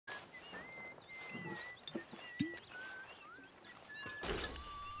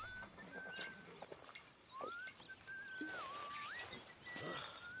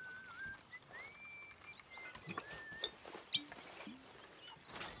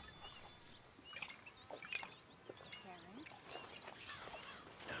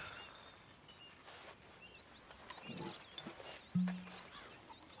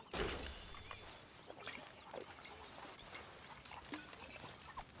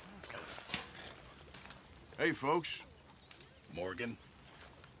Hey, folks. Morgan?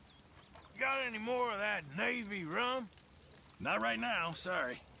 Got any more of that Navy rum? Not right now,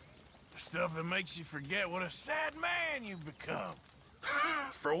 sorry. The stuff that makes you forget what a sad man you've become.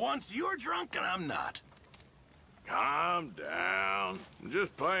 For once, you're drunk and I'm not. Calm down. I'm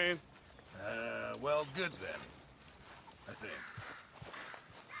just playing. Well, good then. I think.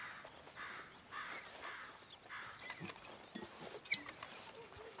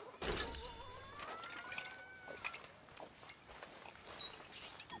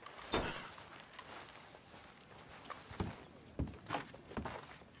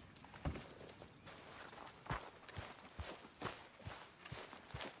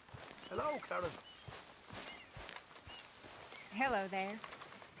 Hello, Karen. Hello there.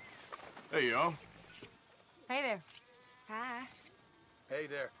 Hey, y'all. Hey there. Hi. Hey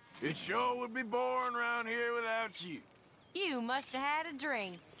there. It sure would be boring around here without you. You must have had a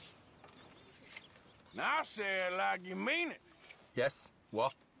drink. Now say it like you mean it. Yes?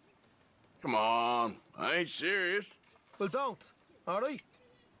 What? Come on. I ain't serious. Well, don't. All right?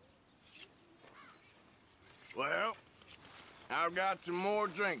 Well, I've got some more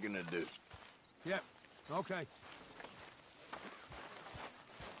drinking to do. Yep. Okay.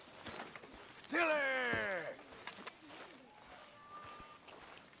 Tilly!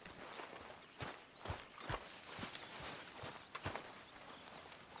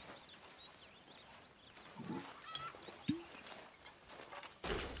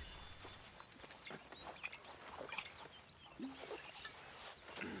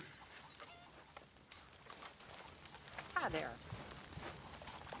 Hi there.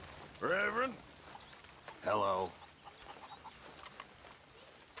 Reverend, Hello.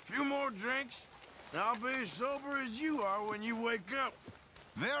 a few more drinks, and I'll be as sober as you are when you wake up.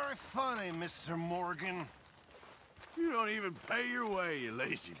 Very funny, Mr. Morgan. You don't even pay your way, you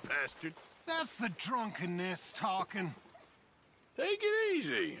lazy bastard. That's the drunkenness talking. Take it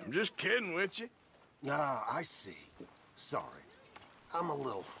easy. I'm just kidding with you. Ah, I see. Sorry. I'm a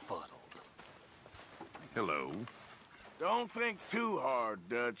little fuddled. Hello. Don't think too hard,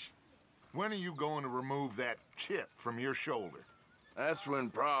 Dutch. When are you going to remove that chip from your shoulder? That's when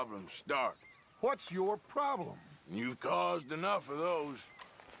problems start. What's your problem? You've caused enough of those.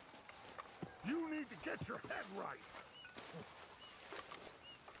 You need to get your head right.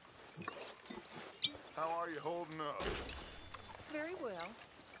 How are you holding up? Very well.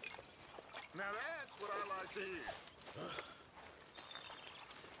 Now that's what I like to hear.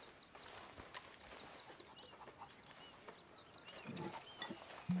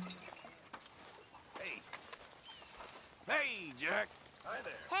 Hey. Hey, Jack. Hi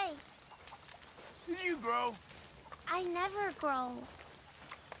there. Hey, Did you grow? I never grow.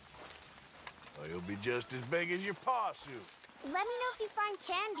 Well, you'll be just as big as your paw soon. Let me know if you find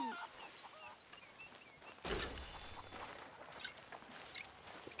candy.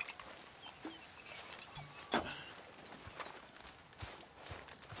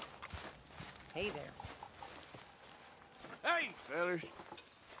 Hey there. Hey, fellas.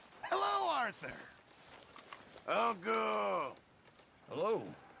 Hello, Arthur. Uncle. Hello.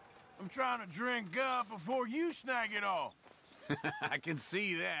 I'm trying to drink up before you snag it off. I can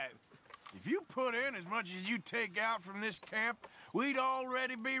see that. If you put in as much as you take out from this camp, we'd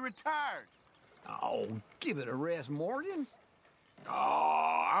already be retired. Oh, give it a rest, Morgan.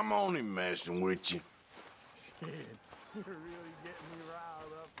 Oh, I'm only messing with you. You're really getting me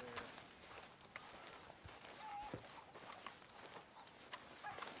riled up there.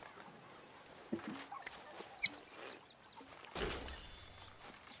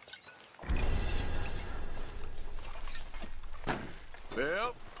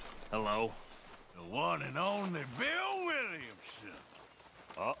 Bill, Hello. the one and only Bill Williamson.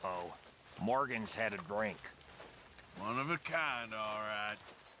 Uh-oh. Morgan's had a drink. One of a kind, all right.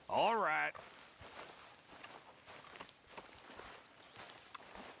 All right.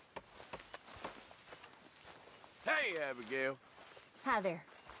 Hey, Abigail. Hi there.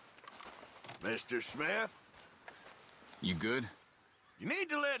 Mr. Smith, You good? you need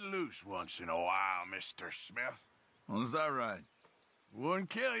to let loose once in a while, Mr. Smith. Well, is that right? Wouldn't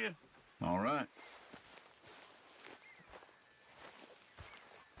kill you. All right.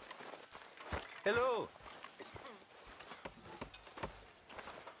 Hello.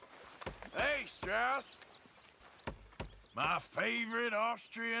 Hey, Strauss. My favorite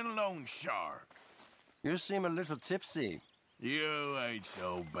Austrian loan shark. You seem a little tipsy. You ain't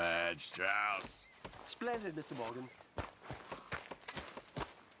so bad, Strauss. Splendid, Mr. Morgan.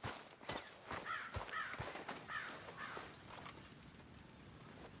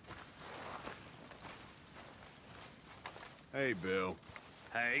 Hey, Bill.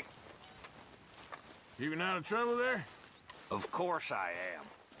 Hey. Keeping out of trouble there? Of course I am.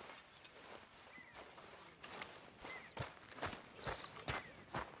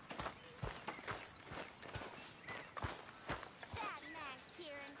 Bad man,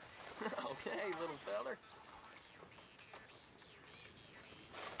 Kieran. Okay, little feller.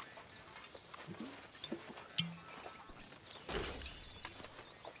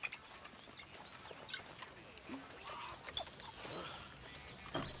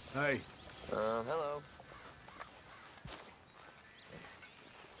 Hey, Hello.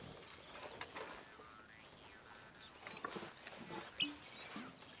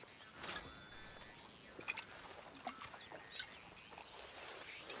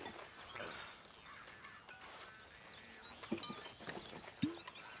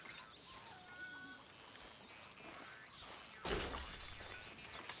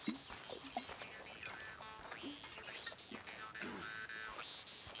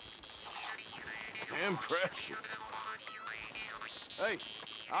 impression. Hey,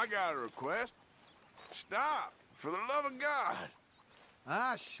 I got a request. Stop, for the love of God.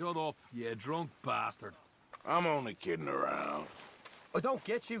 Ah, shut up, you drunk bastard. I'm only kidding around. I don't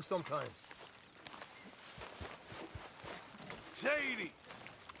get you sometimes. Sadie!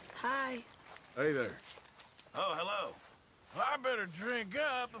 Hi. Hey there. Oh, hello. I better drink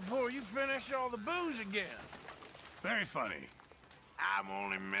up before you finish all the booze again. Very funny. I'm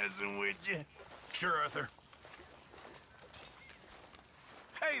only messing with you. Sure, Arthur.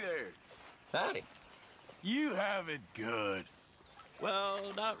 Hey there. Howdy. You have it good. Well,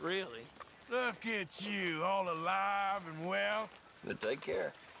 not really. Look at you, all alive and well. But take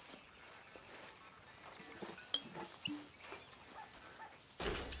care.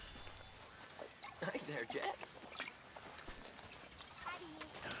 Hey there, Jack.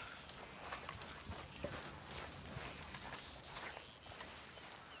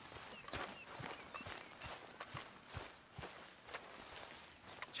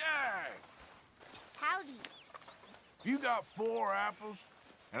 Jack, Howdy. you got 4 apples,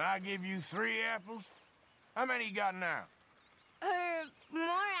 and I give you 3 apples? How many you got now? More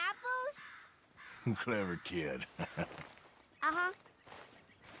apples? Clever kid. Uh-huh.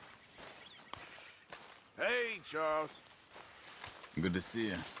 Hey, Charles. Good to see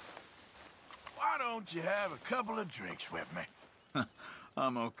you. Why don't you have a couple of drinks with me?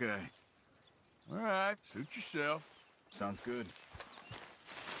 I'm okay. All right, suit yourself. Sounds good.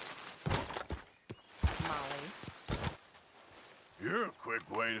 Molly. You're a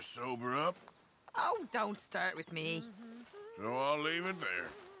quick way to sober up, Oh, don't start with me. so I'll leave it there.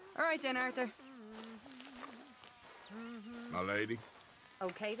 All right then, Arthur. My lady.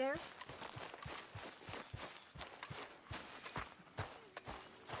 Okay there?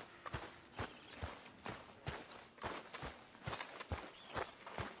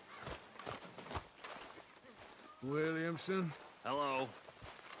 Williamson. Hello.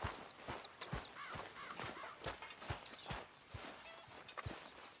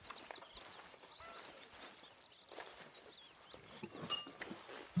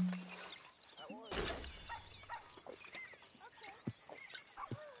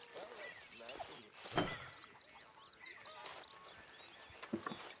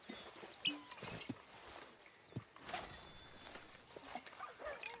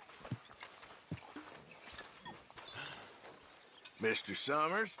 Mr.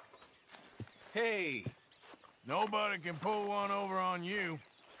 Summers. Hey, Nobody can pull one over on you.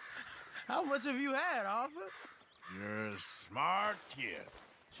 how much have you had, Arthur? You're a smart kid.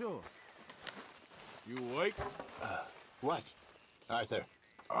 Sure. You awake? What? Arthur,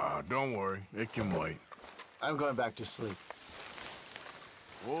 Don't worry. It can wait. I'm going back to sleep.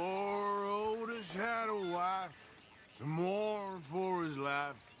 Poor Otis had a wife to mourn for his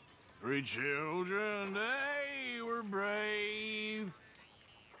life. 3 children, they were brave.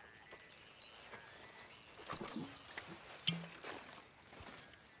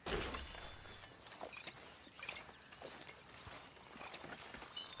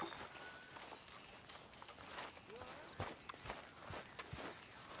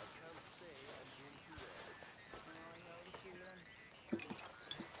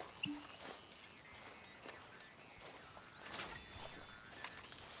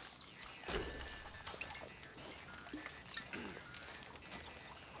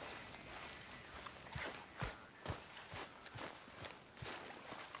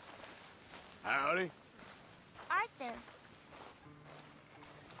 Howdy, Arthur.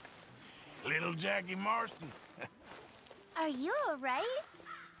 little Jackie Marston. Are you all right?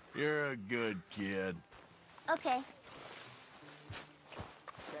 You're a good kid. Okay.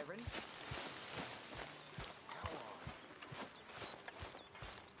 Reverend?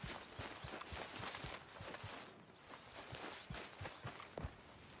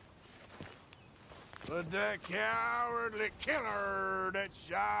 But that cowardly killer that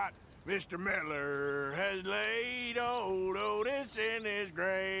shot Mr. Miller has laid old Otis in his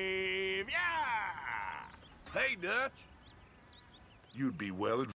grave. Yeah! Hey, Dutch. You'd be well